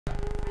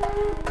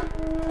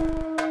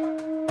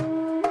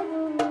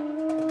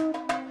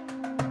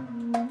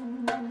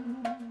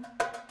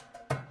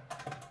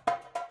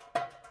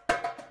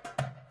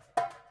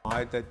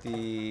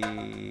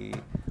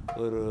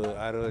ஒரு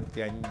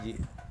 65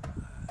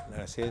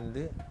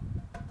 சேர்ந்து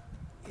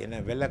என்ன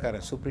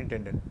வெள்ளைக்காரன்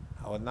சூப்பரிண்டெண்டன்ட்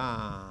அவன் தான்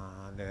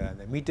அந்த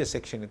மீட்டர்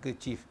செக்ஷனுக்கு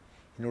சீஃப்.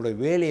 என்னோடய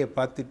வேலையை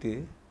பார்த்துட்டு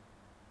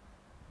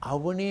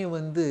அவனே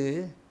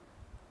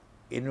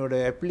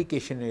என்னோடய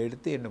அப்ளிகேஷனை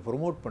எடுத்து என்னை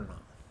ப்ரொமோட்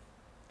பண்ணான்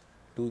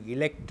டு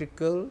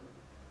எலக்ட்ரிக்கல்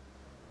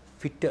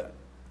ஃபிட்டர்.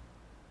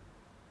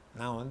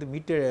 நான்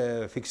மீட்டர்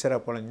ஃபிக்ஸராக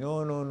போனேன். No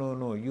no no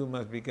no you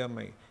must become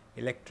my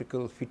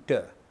electrical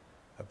fitter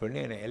அப்படின்னு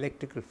என்னை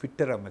எலக்ட்ரிக்கல்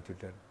ஃபிட்டராக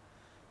மாற்றிவிட்டார்.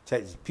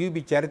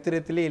 பியூபி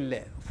சரித்திரத்திலே இல்லை.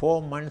 4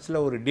 monthஸில்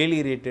ஒரு டெய்லி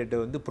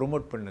ரேட்டை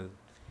ப்ரொமோட் பண்ணுது.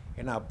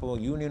 ஏன்னா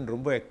அப்போது யூனியன்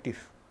ரொம்ப ஆக்டிவ்,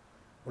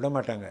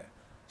 விடமாட்டாங்க.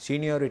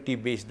 சீனியாரிட்டி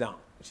பேஸ் தான்,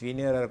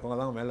 சீனியராக இருக்கவங்க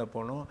தான் மேலே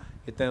போகணும்.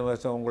 இத்தனை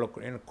வருஷம்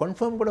உங்களுக்கு எனக்கு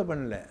கன்ஃபார்ம் கூட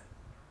பண்ணல.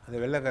 அந்த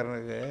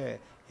வெள்ளைக்காரனுக்கு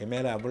என்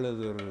மேலே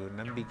அவ்வளவு ஒரு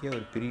நம்பிக்கை,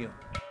 ஒரு பிரியம்.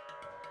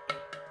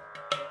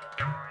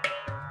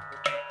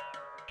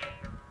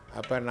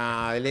 அப்போ நான்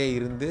அதிலே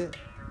இருந்து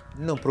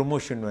இன்னும்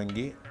ப்ரொமோஷன்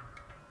வாங்கி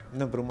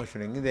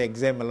இந்த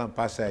எக்ஸாம் எல்லாம்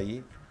பாஸ் ஆகி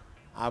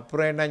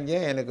அப்புறம் என்னங்க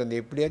எனக்கு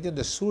எப்படியாச்சும்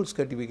இந்த ஸ்கூல்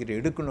சர்டிஃபிகேட்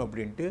எடுக்கணும்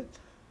அப்படின்ட்டு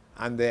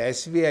அந்த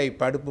எஸ்பிஐ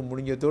படிப்பு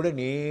முடிஞ்சதோடு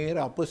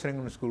நேராக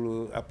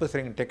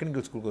அப்போஸ்தலன்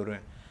டெக்னிக்கல் ஸ்கூலுக்கு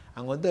வருவேன்.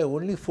 அங்கே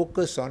only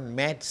focus on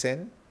maths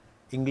and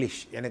English.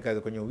 எனக்கு அது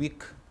கொஞ்சம்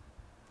வீக்.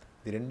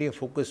 இது ரெண்டையும்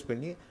ஃபோக்கஸ்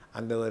பண்ணி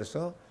அந்த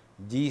வருஷம்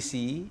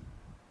ஜிசிஇ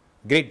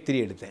கிரேட் 3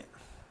 எடுத்தேன்.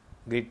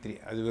 கிரேட் 3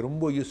 அது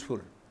ரொம்ப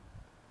யூஸ்ஃபுல்.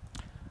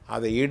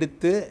 அதை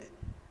எடுத்து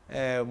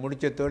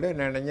முடித்ததோடு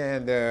நான் நினைச்சேன்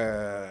இந்த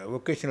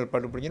வொக்கேஷனல்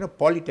படிப்பு முடிஞ்சுன்னா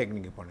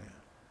பாலிடெக்னிக்கு போனேன்.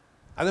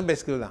 அதுவும்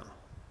பெஸ்கில் தான்.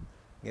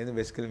 இங்கேருந்து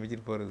பெஸ்கில்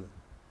வச்சுட்டு போகிறது.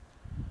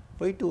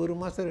 போயிட்டு 1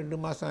 மாதம் 2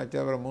 மாதம் ஆச்சு.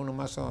 அப்புறம் 3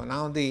 மாதம்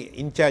நான்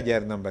இன்சார்ஜாக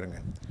இருந்தேன்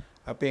பாருங்கள்.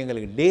 அப்போ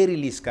எங்களுக்கு டே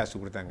ரிலீஸ் காசு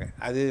கொடுத்தாங்க.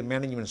 அது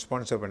மேனேஜ்மெண்ட்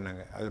ஸ்பான்சர்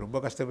பண்ணாங்க. அது ரொம்ப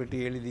கஷ்டப்பட்டு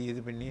எழுதி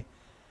இது பண்ணி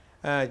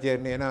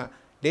சரின்னு. ஏன்னா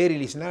டே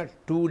ரிலீஸ்னால்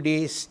 2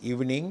 days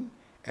evening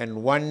and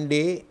 1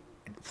 day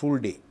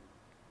full day.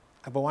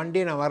 அப்போ 1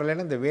 day நான்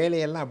வரலைன்னா இந்த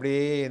வேலையெல்லாம்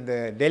அப்படியே இந்த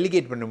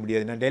டெலிகேட் பண்ண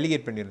முடியாது. நான்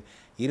டெலிகேட் பண்ணிடுறேன்.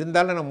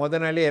 இருந்தாலும் நான்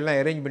முதல் நாளே எல்லாம்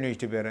அரேஞ்ச் பண்ணி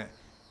வச்சுட்டு போயிடுறேன்.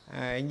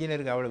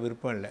 இன்ஜினியருக்கு அவ்வளோ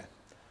விருப்பம் இல்லை.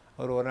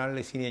 அவர் ஒரு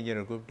நாள் சீனியர்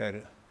இன்ஜினியர்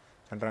கூப்பிட்டாரு.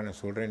 சந்திரா நான்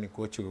சொல்கிறேன், நீ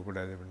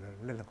கோச்சிக்கக்கூடாது அப்படின்னாரு.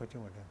 இல்லை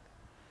கோச்சிக்க மாட்டேன்.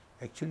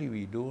 Actually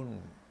we don't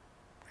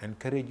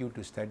encourage you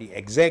to study.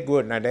 Exact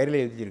word நான்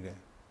டைரியில்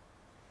எழுதிச்சிருக்கேன்.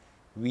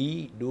 We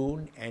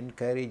don't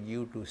encourage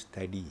you to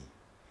study.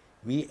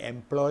 We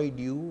employed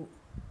you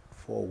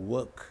for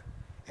work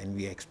and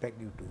we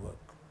expect you to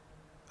work.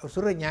 அவர்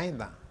சொல்கிற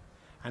நியாயம்தான்.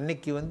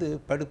 அன்றைக்கி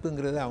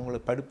படிப்புங்கிறது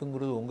அவங்களுக்கு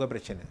படிப்புங்கிறது உங்கள்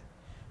பிரச்சனை.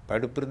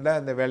 படிப்பு இருந்தால்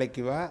அந்த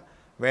வேலைக்கு வா,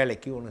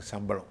 வேலைக்கு ஒன்று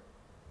சம்பளம்.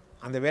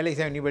 அந்த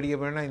வேலைக்கு நீ படிக்க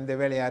போனால் இந்த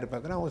வேலை யார்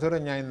பார்க்குறா? அவங்க சொல்கிற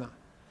நியாயம்தான்.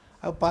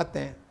 அப்போ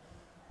பார்த்தேன்,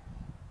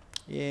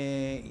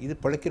 இது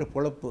பிழைக்கிற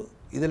பொழப்பு,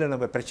 இதில்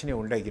நம்ம பிரச்சனையை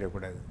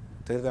உண்டாக்கிடக்கூடாது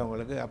தெரியுது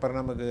அவங்களுக்கு. அப்புறம்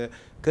நமக்கு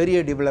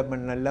கரியர்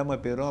டெவலப்மெண்ட்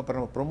இல்லாமல் போயிடும். அப்புறம்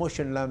நம்ம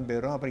ப்ரொமோஷன் இல்லாமல்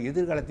போயிடும். அப்புறம்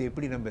எதிர்காலத்தை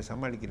எப்படி நம்ம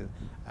சமாளிக்கிறது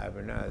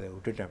அப்படின்னா அதை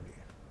விட்டுட்டேன்.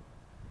 அப்படியே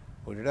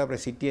விட்டுட்டு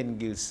அப்புறம் சிட்டி அண்ட்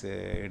கில்ஸ்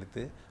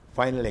எடுத்து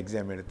ஃபைனல்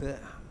எக்ஸாம் எடுத்து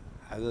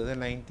அது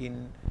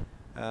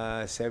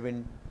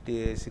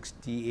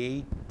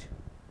 1968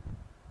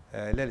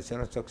 இல்லை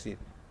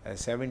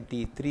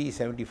 73,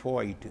 74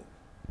 ஆகிட்டு.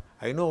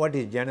 I know what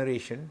is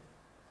generation,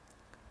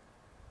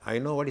 I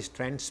know what is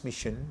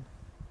transmission,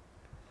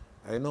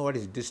 I know what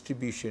is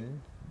distribution,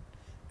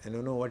 and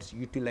I know what is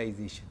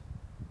utilization.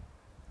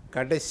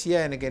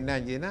 கடைசியாக எனக்கு என்ன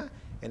ஆச்சுன்னா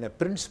என்ன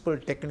பிரின்சிபல்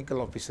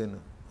டெக்னிக்கல் ஆஃபீஸர்னு,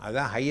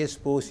 அதான்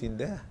ஹையஸ்ட் போஸ்ட்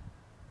இந்த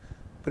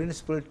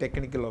பிரின்சிபல்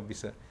டெக்னிக்கல்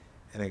ஆஃபீஸர்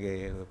எனக்கு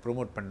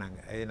ப்ரொமோட் பண்ணாங்க.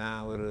 அது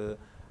நான் ஒரு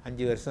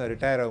 5 வருஷம்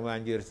ரிட்டையர் ஆகும்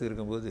 5 வருஷம்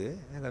இருக்கும்போது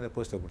எனக்கு அந்த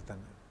போஸ்ட்டை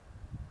கொடுத்தாங்க.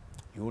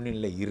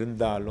 யூனியனில்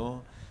இருந்தாலும்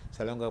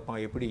சிலவங்க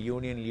எப்படி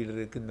யூனியன் லீடர்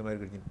இருக்குது இந்த மாதிரி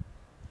கிடைச்சி.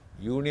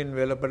 யூனியன்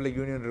வேலைப்பாட்டில்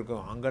யூனியன்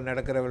இருக்கும், அங்கே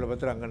நடக்கிற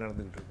வேலைப்பாட்டில் அங்கே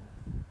நடந்துக்கிட்டு இருக்கும்.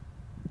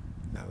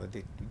 நான்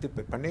இது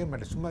பண்ணவே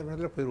மாட்டேன். சும்மா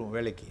நேரத்தில் போயிடுவோம்,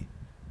 வேலைக்கு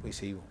போய்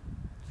செய்வோம்.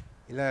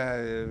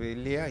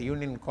 இல்லையா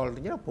யூனியன் கால்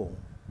இருந்துச்சுன்னா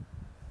போவோம்.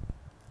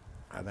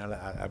 அதனால்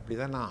அப்படி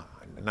தான் நான்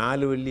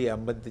 4 வெள்ளி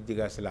 55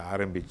 காசில்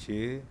ஆரம்பித்து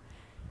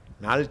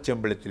நாள்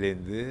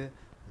சம்பளத்துலேருந்து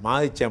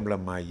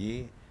மாதச்சம்பளம் ஆகி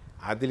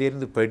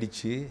அதிலேருந்து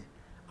படித்து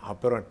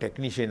அப்புறம்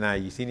டெக்னீஷியன்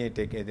ஆகி சீனியர்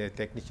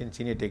டெக்னீஷியன்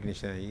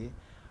ஆகி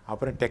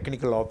அப்புறம்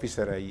டெக்னிக்கல்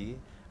ஆஃபீஸர் ஆகி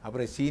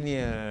அப்புறம்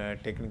சீனியர்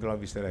டெக்னிக்கல்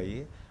ஆஃபீஸர் ஆகி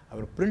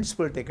அப்புறம்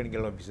பிரின்சிபல்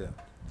டெக்னிக்கல் ஆஃபீஸர்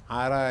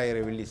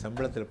 6000 வெள்ளி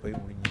சம்பளத்தில் போய்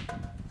முடிஞ்சு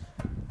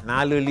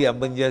 4 வெள்ளி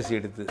 55 காசு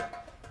எடுத்து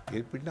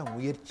எப்படின்னா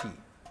முயற்சி.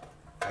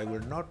 I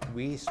will not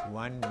waste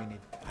 1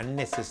 minute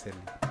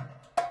unnecessarily.